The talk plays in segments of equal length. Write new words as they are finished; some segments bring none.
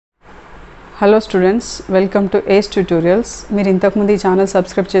Hello students, welcome to ace tutorials. మీరు ఇంతకుముందు ఈ ఛానల్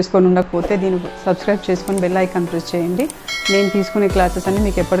సబ్స్క్రైబ్ చేసుకొని ఉండకపోతే దీన్ని సబ్స్క్రైబ్ చేసుకొని బెల్ ఐకాన్ ప్రెస్ చేయండి. నేను తీసుకునే క్లాసెస్ అన్నీ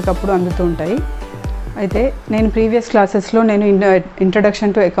మీకు ఎప్పటికప్పుడు అందుతూ ఉంటాయి. అయితే నేను ప్రీవియస్ క్లాసెస్లో నేను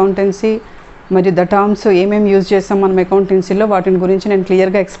ఇంట్రడక్షన్ టు అకౌంటెన్సీ మరియు ద టర్మ్స్ ఏమేమి యూజ్ చేస్తాం మనం అకౌంటెన్సీలో వాటిని గురించి నేను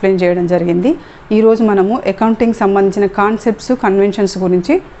క్లియర్గా ఎక్స్ప్లెయిన్ చేయడం జరిగింది. ఈరోజు మనము అకౌంటింగ్ సంబంధించిన కాన్సెప్ట్స్, కన్వెన్షన్స్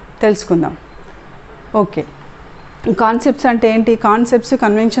గురించి తెలుసుకుందాం. ఓకే, కాన్సెప్ట్స్ అంటే ఏంటి? కాన్సెప్ట్స్,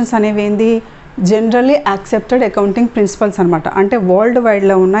 కన్వెన్షన్స్ అనేవి ఏంది? జనరల్లీ యాక్సెప్టెడ్ అకౌంటింగ్ ప్రిన్సిపల్స్ అనమాట. అంటే వరల్డ్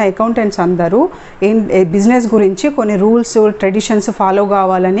వైడ్లో ఉన్న అకౌంటెంట్స్ అందరూ బిజినెస్ గురించి కొన్ని రూల్స్, ట్రెడిషన్స్ ఫాలో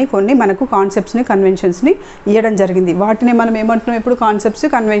కావాలని కొన్ని మనకు కాన్సెప్ట్స్ని, కన్వెన్షన్స్ని ఇవ్వడం జరిగింది. వాటిని మనం ఏమంటున్నాం ఇప్పుడు? Concepts,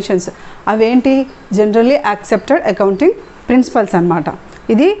 conventions. అవేంటి? జనరల్లీ యాక్సెప్టెడ్ అకౌంటింగ్ ప్రిన్సిపల్స్ అనమాట.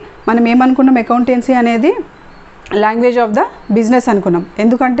 ఇది మనం ఏమనుకున్నాం? అకౌంటెన్సీ అనేది లాంగ్వేజ్ ఆఫ్ ద బిజినెస్ అనుకున్నాం.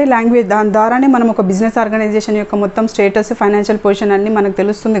 ఎందుకంటే లాంగ్వేజ్, దాని ద్వారానే మనం ఒక బిజినెస్ ఆర్గనైజేషన్ యొక్క మొత్తం స్టేటస్, ఫైనాన్షియల్ పొజిషన్ అన్నీ మనకు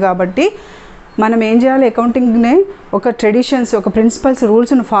తెలుస్తుంది. కాబట్టి మనం ఏం చేయాలి? అకౌంటింగ్ని ఒక ట్రెడిషన్స్, ఒక ప్రిన్సిపల్స్,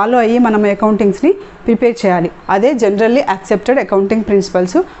 రూల్స్ను ఫాలో అయ్యి మనం అకౌంటింగ్స్ని ప్రిపేర్ చేయాలి. అదే జనరల్లీ యాక్సెప్టెడ్ అకౌంటింగ్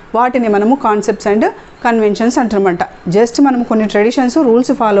ప్రిన్సిపల్స్. వాటిని మనము కాన్సెప్ట్స్ అండ్ కన్వెన్షన్స్ అంటారన్నమాట. జస్ట్ మనం కొన్ని ట్రెడిషన్స్,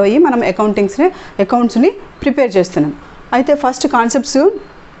 రూల్స్ ఫాలో అయ్యి మనం అకౌంట్స్ని ప్రిపేర్ చేస్తున్నాం. అయితే ఫస్ట్ కాన్సెప్ట్స్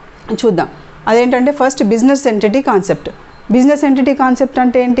చూద్దాం. అదేంటంటే first business entity concept. Business entity concept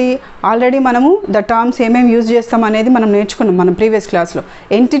అంటే ఏంటి? ఆల్రెడీ మనము ద టర్మ్స్ ఏమేమి యూజ్ చేస్తాం అనేది మనం నేర్చుకున్నాం మనం ప్రీవియస్ క్లాస్లో.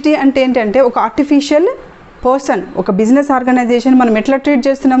 ఎంటిటీ అంటే ఏంటంటే ఒక ఆర్టిఫిషియల్ పర్సన్. ఒక బిజినెస్ ఆర్గనైజేషన్ మనం ఎట్లా ట్రీట్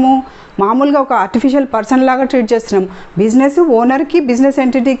చేస్తున్నాము? మామూలుగా ఒక ఆర్టిఫిషియల్ పర్సన్ లాగా ట్రీట్ చేస్తున్నాము. బిజినెస్ ఓనర్కి, బిజినెస్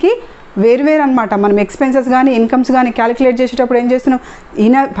ఎంటిటీకి వేరు అనమాట. మనం ఎక్స్పెన్సెస్ కానీ, ఇన్కమ్స్ కానీ క్యాలిక్యులేట్ చేసేటప్పుడు ఏం చేస్తున్నాం?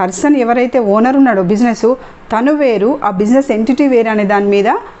 ఈయన పర్సన్ ఎవరైతే ఓనర్ ఉన్నాడో బిజినెస్, తను వేరు, ఆ బిజినెస్ ఎంటిటీ వేరు అనే దాని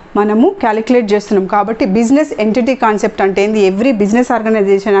మీద మనము క్యాలిక్యులేట్ చేస్తున్నాం. కాబట్టి బిజినెస్ ఎంటిటీ కాన్సెప్ట్ అంటే ఏంది? ఎవ్రీ బిజినెస్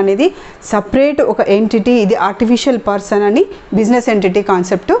ఆర్గనైజేషన్ అనేది సపరేట్ ఒక ఎంటిటీ, ఇది ఆర్టిఫిషియల్ పర్సన్ అని బిజినెస్ ఎంటిటీ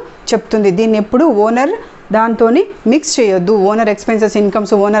కాన్సెప్ట్ చెప్తుంది. దీన్ని ఎప్పుడు ఓనర్ దాంతో మిక్స్ చేయొద్దు. ఓనర్ ఎక్స్పెన్సెస్,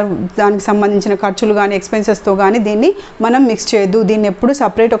 ఇన్కమ్స్, ఓనర్ దానికి సంబంధించిన ఖర్చులు కానీ, ఎక్స్పెన్సెస్తో కానీ దీన్ని మనం మిక్స్ చేయొద్దు. దీన్ని ఎప్పుడు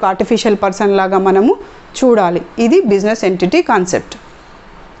సపరేట్ ఒక ఆర్టిఫిషియల్ పర్సన్ లాగా మనము చూడాలి. ఇది business entity concept.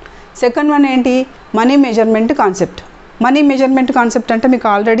 Second one ఏంటి? Money measurement concept. Money measurement concept అంటే మీకు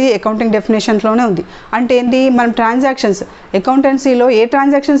ఆల్రెడీ అకౌంటింగ్ డెఫినేషన్స్లోనే ఉంది. అంటే ఏంటి? మనం ట్రాన్సాక్షన్స్, అకౌంటెన్సీలో ఏ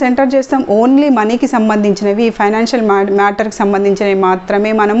ట్రాన్సాక్షన్స్ ఎంటర్ చేస్తాం? ఓన్లీ మనీకి సంబంధించినవి, ఫైనాన్షియల్ మ్యాటర్కి సంబంధించినవి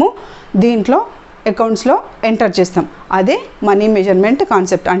మాత్రమే మనము దీంట్లో అకౌంట్స్లో ఎంటర్ చేస్తాం. అదే మనీ మెజర్మెంట్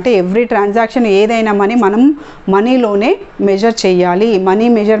కాన్సెప్ట్. అంటే ఎవ్రీ ట్రాన్సాక్షన్ ఏదైనా మనం మనీలోనే మెజర్ చేయాలి.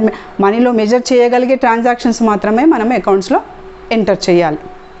 మనీలో మెజర్ చేయగలిగే ట్రాన్సాక్షన్స్ మాత్రమే మనం అకౌంట్స్లో ఎంటర్ చేయాలి.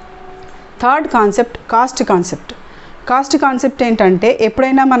 Third concept cost concept. Cost concept ఏంటంటే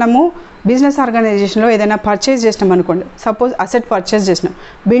ఎప్పుడైనా మనము బిజినెస్ ఆర్గనైజేషన్లో ఏదైనా పర్చేజ్ చేసినాం అనుకోండి. సపోజ్ అసెట్ పర్చేజ్ చేసినాం.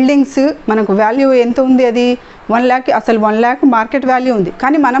 బిల్డింగ్స్ మనకు వాల్యూ ఎంత ఉంది? అది 1 lakh. అసలు 1 lakh మార్కెట్ వాల్యూ ఉంది,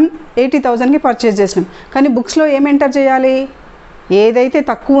 కానీ మనం 80,000కి పర్చేజ్ చేసినాం. కానీ బుక్స్లో ఏం ఎంటర్ చేయాలి? ఏదైతే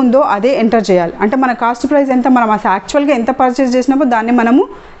తక్కువ ఉందో అదే ఎంటర్ చేయాలి. అంటే మన కాస్ట్ ప్రైస్ ఎంత, మనం అసలు యాక్చువల్గా ఎంత పర్చేజ్ చేసినామో దాన్ని మనము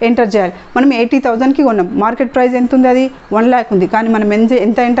ఎంటర్ చేయాలి. మనం 80,000కి కొన్నాం, మార్కెట్ ప్రైస్ ఎంత ఉంది? అది 1 lakh ఉంది, కానీ మనం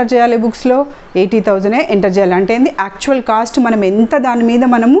ఎంత ఎంటర్ చేయాలి? బుక్స్లో 80,000 ఎంటర్ చేయాలి. అంటే ఏంది? యాక్చువల్ కాస్ట్ మనం ఎంత దాని మీద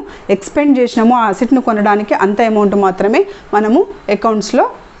మనము ఎక్స్పెండ్ చేసినామో ఆ అసెట్ను కొనడానికి అంత అమౌంట్ మాత్రమే మనము అకౌంట్స్లో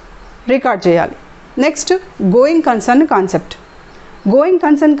రికార్డ్ చేయాలి. Next going concern concept. Going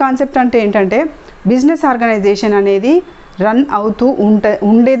concern concept అంటే ఏంటంటే బిజినెస్ ఆర్గనైజేషన్ అనేది రన్ అవుతూ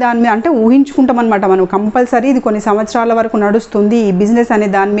ఉండే దాని మీద, అంటే ఊహించుకుంటాం అనమాట. మనం కంపల్సరీ ఇది కొన్ని సంవత్సరాల వరకు నడుస్తుంది ఈ బిజినెస్ అనే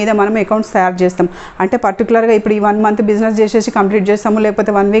దాని మీద మనం అకౌంట్స్ తయారు చేస్తాం. అంటే పర్టికులర్గా ఇప్పుడు ఈ 1 month బిజినెస్ చేసేసి కంప్లీట్ చేస్తాము,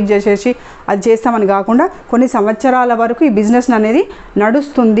 లేకపోతే 1 week చేసేసి అది చేస్తామని కాకుండా కొన్ని సంవత్సరాల వరకు ఈ బిజినెస్ అనేది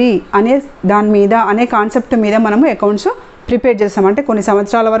నడుస్తుంది అనే దాని మీద, అనే కాన్సెప్ట్ మీద మనము అకౌంట్స్ ప్రిపేర్ చేస్తాం. అంటే కొన్ని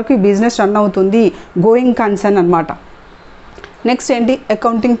సంవత్సరాల వరకు ఈ బిజినెస్ రన్ అవుతుంది, గోయింగ్ కన్సర్న్ అనమాట. నెక్స్ట్ ఏంటి?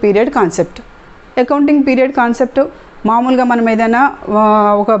 Accounting period concept. Accounting period concept మామూలుగా మనం ఏదైనా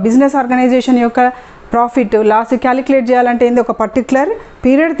ఒక బిజినెస్ ఆర్గనైజేషన్ యొక్క ప్రాఫిట్, లాస్ క్యాలిక్యులేట్ చేయాలంటే ఏంది? ఒక పర్టికులర్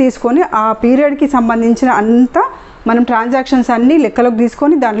పీరియడ్ తీసుకొని ఆ పీరియడ్కి సంబంధించిన అంత మనం ట్రాన్సాక్షన్స్ అన్నీ లెక్కలోకి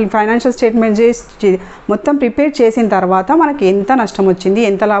తీసుకొని దాంట్లో ఫైనాన్షియల్ స్టేట్మెంట్ చేసి మొత్తం ప్రిపేర్ చేసిన తర్వాత మనకి ఎంత నష్టం వచ్చింది,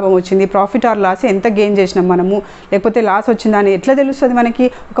 ఎంత లాభం వచ్చింది, ప్రాఫిట్ ఆర్ లాస్, ఎంత గెయిన్ చేసినాం మనము, లేకపోతే లాస్ వచ్చిందా అని ఎట్లా తెలుస్తుంది మనకి?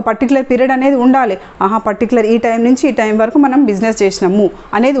 ఒక పర్టికులర్ పీరియడ్ అనేది ఉండాలి. పర్టికులర్ ఈ టైం నుంచి ఈ టైం వరకు మనం బిజినెస్ చేసినాము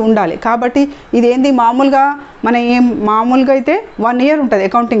అనేది ఉండాలి. కాబట్టి ఇదేంది? మామూలుగా అయితే 1 year ఉంటుంది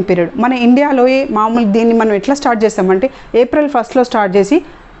అకౌంటింగ్ పీరియడ్. మన ఇండియాలో దీన్ని మనం ఎట్లా స్టార్ట్ చేస్తామంటే April 1st స్టార్ట్ చేసి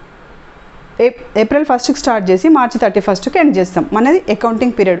April 1st స్టార్ట్ చేసి March 31st ఎండ్ చేస్తాం. మనది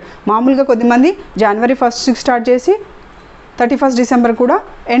అకౌంటింగ్ పీరియడ్. మామూలుగా కొద్దిమంది January 1st స్టార్ట్ చేసి 31st December కూడా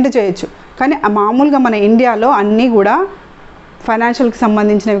ఎండ్ చేయొచ్చు. కానీ మామూలుగా మన ఇండియాలో అన్నీ కూడా ఫైనాన్షియల్కి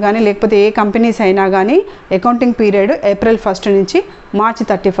సంబంధించినవి కానీ లేకపోతే ఏ కంపెనీస్ అయినా కానీ అకౌంటింగ్ పీరియడ్ April 1st నుంచి March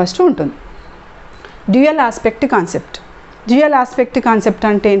 31st ఉంటుంది. Dual aspect concept. Dual aspect concept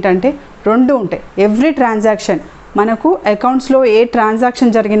అంటే ఏంటంటే రెండు ఉంటాయి. ఎవ్రీ ట్రాన్సాక్షన్ మనకు అకౌంట్స్లో ఏ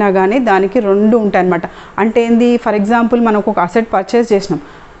ట్రాన్సాక్షన్ జరిగినా కానీ దానికి రెండు ఉంటాయి అన్నమాట. అంటే ఏంది, ఫర్ ఎగ్జాంపుల్ మనకు ఒక అసెట్ పర్చేస్ చేసినాం,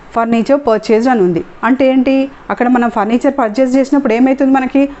 ఫర్నిచర్ పర్చేజ్ అని ఉంది. అంటే ఏంటి, అక్కడ మనం ఫర్నిచర్ పర్చేస్ చేసినప్పుడు ఏమవుతుంది,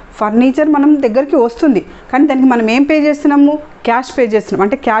 మనకి ఫర్నిచర్ మనం దగ్గరికి వస్తుంది, కానీ దానికి మనం ఏం పే చేస్తున్నాము, క్యాష్ పే చేస్తున్నాం.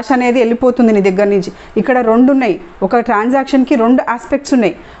 అంటే క్యాష్ అనేది వెళ్ళిపోతుంది నీ దగ్గర నుంచి. ఇక్కడ రెండు ఉన్నాయి, ఒక ట్రాన్సాక్షన్కి రెండు ఆస్పెక్ట్స్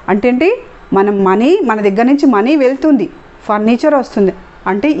ఉన్నాయి. అంటే ఏంటి, మనం మన దగ్గర నుంచి మనీ వెళ్తుంది, ఫర్నిచర్ వస్తుంది.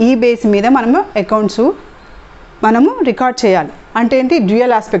 అంటే ఈ బేస్ మీద మనము రికార్డ్ చేయాలి. అంటే ఏంటి,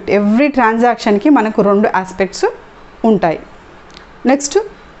 డ్యూయల్ ఆస్పెక్ట్. ఎవ్రీ ట్రాన్సాక్షన్కి మనకు రెండు ఆస్పెక్ట్స్ ఉంటాయి. Next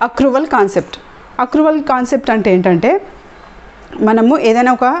accrual concept. Accrual concept అంటే ఏంటంటే మనము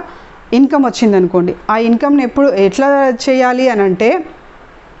ఏదైనా ఒక ఇన్కమ్ వచ్చిందనుకోండి, ఆ ఇన్కమ్ని ఎట్లా చేయాలి అని అంటే,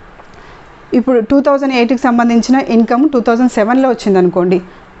 ఇప్పుడు 2008కి సంబంధించిన ఇన్కమ్ 2007లో వచ్చిందనుకోండి,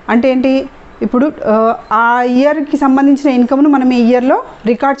 అంటే ఏంటి, ఇప్పుడు ఆ ఇయర్కి సంబంధించిన ఇన్కమ్ను మనం ఈ ఇయర్లో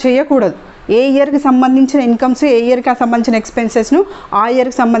రికార్డ్ చేయకూడదు. ఏ ఇయర్కి సంబంధించిన ఇన్కమ్స్, ఏ ఇయర్కి సంబంధించిన ఎక్స్పెన్సెస్ను ఆ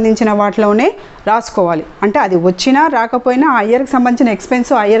ఇయర్కి సంబంధించిన వాటిలోనే రాసుకోవాలి. అంటే అది వచ్చినా రాకపోయినా ఆ ఇయర్కి సంబంధించిన ఎక్స్పెన్స్,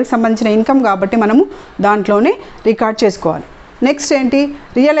 ఆ ఇయర్కి సంబంధించిన ఇన్కమ్ కాబట్టి మనము దాంట్లోనే రికార్డ్ చేసుకోవాలి. నెక్స్ట్ ఏంటి,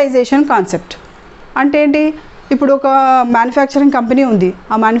 రియలైజేషన్ కాన్సెప్ట్. అంటే ఏంటి, ఇప్పుడు ఒక మ్యానుఫ్యాక్చరింగ్ కంపెనీ ఉంది,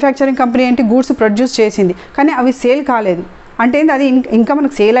 ఆ మ్యానుఫ్యాక్చరింగ్ కంపెనీ ఏంటి, గూడ్స్ ప్రొడ్యూస్ చేసింది, కానీ అవి సేల్ కాలేదు. అంటే ఏంటి, అది ఇంకా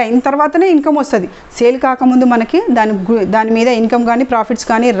మనకు సేల్ అయిన తర్వాతనే ఇన్కమ్ వస్తుంది. సేల్ కాకముందు మనకి దాని మీద ఇన్కమ్ కానీ ప్రాఫిట్స్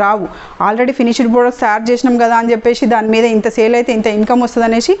కానీ రావు. ఆల్రెడీ ఫినిష్డ్ ప్రొడక్ట్స్ తయారు చేసినాం కదా అని చెప్పేసి దాని మీద ఇంత సేల్ అయితే ఇంత ఇన్కమ్ వస్తుంది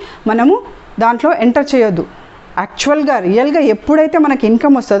అనేసి మనము దాంట్లో ఎంటర్ చేయొద్దు. యాక్చువల్గా రియల్గా ఎప్పుడైతే మనకి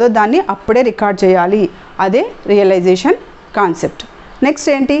ఇన్కమ్ వస్తుందో దాన్ని అప్పుడే రికార్డ్ చేయాలి. అదే రియలైజేషన్ కాన్సెప్ట్.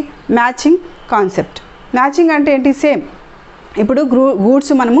 నెక్స్ట్ ఏంటి, మ్యాచింగ్ కాన్సెప్ట్. మ్యాచింగ్ అంటే ఏంటి, సేమ్ ఇప్పుడు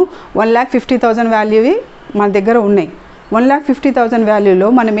గూడ్స్ మనము 1,50,000 వాల్యూవి మన దగ్గర ఉన్నాయి. 1,50,000 వాల్యూలో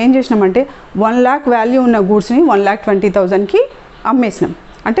మనం ఏం చేసినామంటే 1 lakh వాల్యూ ఉన్న గూడ్స్ని 1,20,000కి అమ్మేసినాం,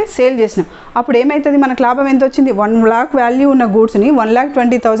 అంటే సేల్ చేసినాం. అప్పుడు ఏమవుతుంది, మనకు లాభం ఎంత వచ్చింది, 1 lakh వాల్యూ ఉన్న గూడ్స్ని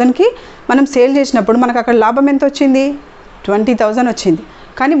 1,20,000కి మనం సేల్ చేసినప్పుడు మనకు అక్కడ లాభం ఎంత వచ్చింది, 20,000 వచ్చింది.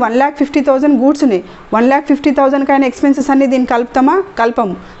 కానీ 1,50,000 గూడ్స్ ఉన్నాయి. 1,50,000 అయిన ఎక్స్పెన్సెస్ అన్నీ దీన్ని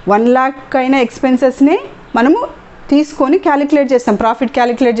కలపము. 1 lakh అయిన ఎక్స్పెన్సెస్ని మనము తీసుకొని క్యాలిక్యులేట్ చేస్తాం. ప్రాఫిట్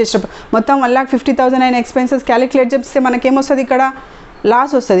క్యాలిక్యులేట్ చేసేటప్పుడు మొత్తం 1,50,000 అయిన ఎక్స్పెన్సెస్ క్యాలిక్యులేట్ చేస్తే మనకేమొస్తుంది, ఇక్కడ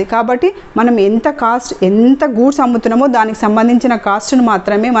లాస్ వస్తుంది. కాబట్టి మనం ఎంత గూడ్స్ అమ్ముతున్నామో దానికి సంబంధించిన కాస్ట్ను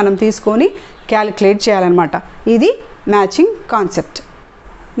మాత్రమే మనం తీసుకొని క్యాలిక్యులేట్ చేయాలన్నమాట. ఇది మ్యాచింగ్ కాన్సెప్ట్.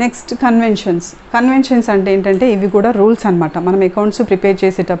 నెక్స్ట్ కన్వెన్షన్స్ అంటే ఏంటంటే ఇవి కూడా రూల్స్ అన్నమాట. మనం అకౌంట్స్ ప్రిపేర్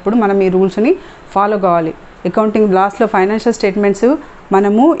చేసేటప్పుడు మనం ఈ రూల్స్ని ఫాలో కావాలి. అకౌంటింగ్ లాస్ట్లో ఫైనాన్షియల్ స్టేట్మెంట్స్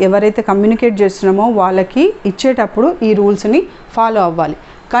మనము ఎవరైతే కమ్యూనికేట్ చేస్తున్నామో వాళ్ళకి ఇచ్చేటప్పుడు ఈ రూల్స్ని ఫాలో అవ్వాలి.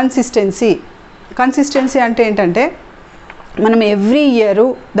 కన్సిస్టెన్సీ అంటే ఏంటంటే మనం ఎవ్రీ ఇయర్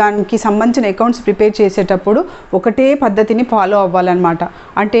దానికి సంబంధించిన అకౌంట్స్ ప్రిపేర్ చేసేటప్పుడు ఒకటే పద్ధతిని ఫాలో అవ్వాలన్నమాట.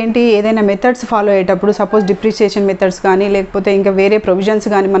 అంటే ఏంటి, ఏదైనా మెథడ్స్ ఫాలో అయ్యేటప్పుడు, సపోజ్ డిప్రిసియేషన్ మెథడ్స్ కానీ లేకపోతే ఇంకా వేరే ప్రొవిజన్స్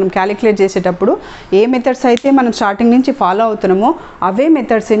కానీ మనం క్యాలిక్యులేట్ చేసేటప్పుడు ఏ మెథడ్స్ అయితే మనం స్టార్టింగ్ నుంచి ఫాలో అవుతున్నామో అవే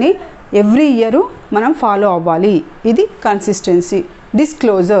మెథడ్స్ని ఎవ్రీ ఇయర్ మనం ఫాలో అవ్వాలి. ఇది కన్సిస్టెన్సీ.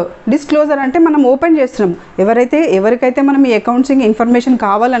 డిస్క్లోజర్ అంటే మనం ఓపెన్ చేస్తున్నాం, ఎవరికైతే మనం ఈ అకౌంట్సింగ్ ఇన్ఫర్మేషన్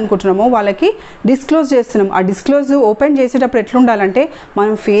కావాలనుకుంటున్నామో వాళ్ళకి డిస్క్లోజ్ చేస్తున్నాం. ఆ డిస్క్లోజ్ ఓపెన్ చేసేటప్పుడు ఎట్లుండాలంటే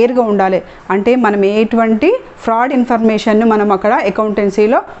మనం ఫెయిర్గా ఉండాలి. అంటే మనం ఎటువంటి ఫ్రాడ్ ఇన్ఫర్మేషన్ను మనం అక్కడ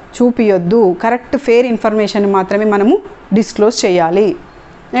అకౌంటెన్సీలో చూపియొద్దు. కరెక్ట్ ఫెయిర్ ఇన్ఫర్మేషన్ మాత్రమే మనము డిస్క్లోజ్ చేయాలి.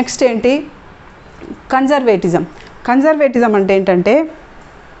 నెక్స్ట్ ఏంటి, కన్జర్వేటిజం అంటే ఏంటంటే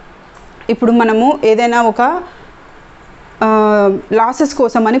ఇప్పుడు మనము ఏదైనా ఒక లాసెస్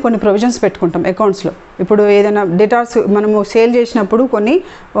కోసం అని కొన్ని ప్రొవిజన్స్ పెట్టుకుంటాం అకౌంట్స్లో. ఇప్పుడు ఏదైనా డేటాస్ మనము సేల్ చేసినప్పుడు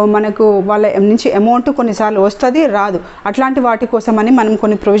మనకు వాళ్ళ నుంచి అమౌంట్ కొన్నిసార్లు వస్తుంది, రాదు. అట్లాంటి వాటి కోసం అని మనం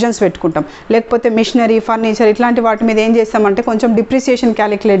కొన్ని ప్రొవిజన్స్ పెట్టుకుంటాం. లేకపోతే మిషనరీ, ఫర్నిచర్ ఇట్లాంటి వాటి మీద ఏం చేస్తామంటే కొంచెం డిప్రిసియేషన్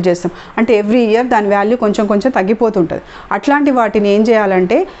క్యాలిక్యులేట్ చేస్తాం. అంటే ఎవ్రీ ఇయర్ దాని వాల్యూ కొంచెం తగ్గిపోతుంటుంది. అట్లాంటి వాటిని ఏం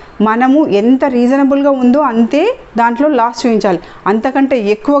చేయాలంటే మనము ఎంత రీజనబుల్గా ఉందో అంతే దాంట్లో లాస్ చూపించాలి. అంతకంటే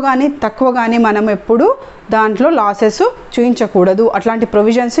ఎక్కువ కానీ తక్కువ కానీ మనం ఎప్పుడు దాంట్లో లాసెస్ చూపించకూడదు. అట్లాంటి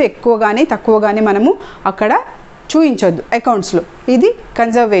ప్రొవిజన్స్ ఎక్కువ కానీ తక్కువ కానీ మనము అక్కడ చూపించొద్దు అకౌంట్స్లో. ఇది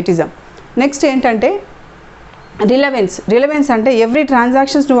కన్జర్వేటిజం. నెక్స్ట్ ఏంటంటే రిలవెన్స్ అంటే ఎవ్రీ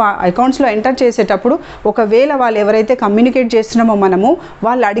ట్రాన్సాక్షన్స్ నువ్వు అకౌంట్స్లో ఎంటర్ చేసేటప్పుడు ఒకవేళ వాళ్ళు ఎవరైతే కమ్యూనికేట్ చేస్తున్నామో మనము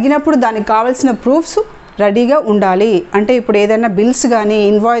వాళ్ళు అడిగినప్పుడు దానికి కావాల్సిన ప్రూఫ్స్ రెడీగా ఉండాలి. అంటే ఇప్పుడు ఏదైనా బిల్స్ కానీ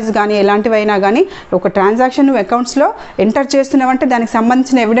ఇన్వాయిస్ కానీ ఎలాంటివైనా కానీ ఒక ట్రాన్సాక్షన్ నువ్వు అకౌంట్స్లో ఎంటర్ చేస్తున్నావంటే దానికి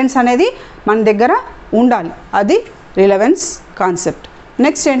సంబంధించిన ఎవిడెన్స్ అనేది మన దగ్గర ఉండాలి. అది రిలవెన్స్ కాన్సెప్ట్.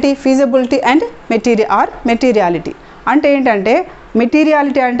 నెక్స్ట్ ఏంటి, ఫీజిబిలిటీ అండ్ మెటీరియాలిటీ. అంటే ఏంటంటే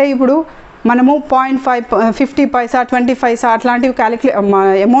మెటీరియాలిటీ అంటే ఇప్పుడు మనము 0.5 50 పైసా 20 పైసా అట్లాంటివి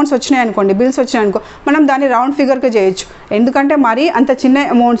అమౌంట్స్ వచ్చినాయి అనుకోండి, బిల్స్ వచ్చినాయి అనుకో, మనం దాన్ని రౌండ్ ఫిగర్గా చేయొచ్చు. ఎందుకంటే మరి అంత చిన్న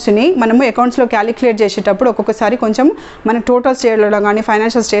అమౌంట్స్ని మనము అకౌంట్స్లో క్యాలిక్యులేట్ చేసేటప్పుడు ఒక్కొక్కసారి కొంచెం మన టోటల్స్ చేయడం కానీ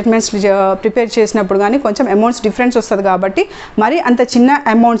ఫైనాన్షియల్ స్టేట్మెంట్స్ ప్రిపేర్ చేసినప్పుడు కానీ కొంచెం అమౌంట్స్ డిఫరెన్స్ వస్తుంది. కాబట్టి మరి అంత చిన్న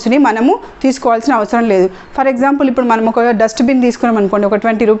అమౌంట్స్ని మనము తీసుకోవాల్సిన అవసరం లేదు. ఫర్ ఎగ్జాంపుల్ ఇప్పుడు మనం ఒక డస్ట్బిన్ తీసుకున్నాం అనుకోండి, ఒక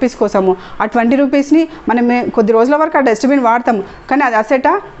 20 రూపీస్ కోసము. ఆ 20 రూపీస్ని మనం కొద్ది రోజుల వరకు ఆ డస్ట్బిన్ వాడతాము, కానీ అది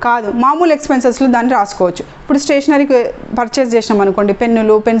అసెటా కాదు, మామూలు ఎక్స్పెన్సెస్లో దాన్ని రాసుకోవచ్చు. ఇప్పుడు స్టేషనరీకి పర్చేస్ చేసినాం అనుకోండి,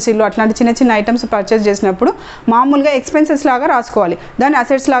 పెన్నులు పెన్సిళ్ళు అట్లాంటి చిన్న చిన్న ఐటమ్స్ పర్చేస్ చేసినప్పుడు మామూలుగా ఎక్స్పెన్సెస్ లాగా రాసుకోవాలి, దాన్ని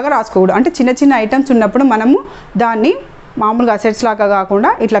అసెట్స్ లాగా రాసుకోకూడదు. అంటే చిన్న చిన్న ఐటమ్స్ ఉన్నప్పుడు మనము దాన్ని మామూలుగా అసెట్స్ లాగా కాకుండా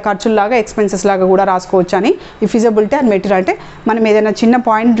ఇట్లా ఖర్చుల్లాగా ఎక్స్పెన్సెస్ లాగా కూడా రాసుకోవచ్చు అని ఈ ఫిజిబిలిటీ అండ్ మెటీరియల్. అంటే మనం ఏదైనా చిన్న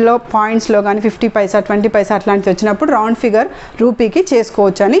పాయింట్స్లో కానీ 50 పైసా 20 పైసా అట్లాంటివి వచ్చినప్పుడు రౌండ్ ఫిగర్ రూపీకి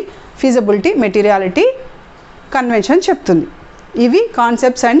చేసుకోవచ్చు అని ఫిజిబిలిటీ మెటీరియాలిటీ కన్వెన్షన్ చెప్తుంది. ఇవి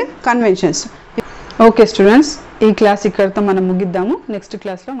concepts and conventions. Okay students, ఈ క్లాస్ ఇక్కడితో మనం ముగిద్దాము. నెక్స్ట్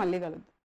క్లాస్లో మళ్ళీ కలుద్దాం.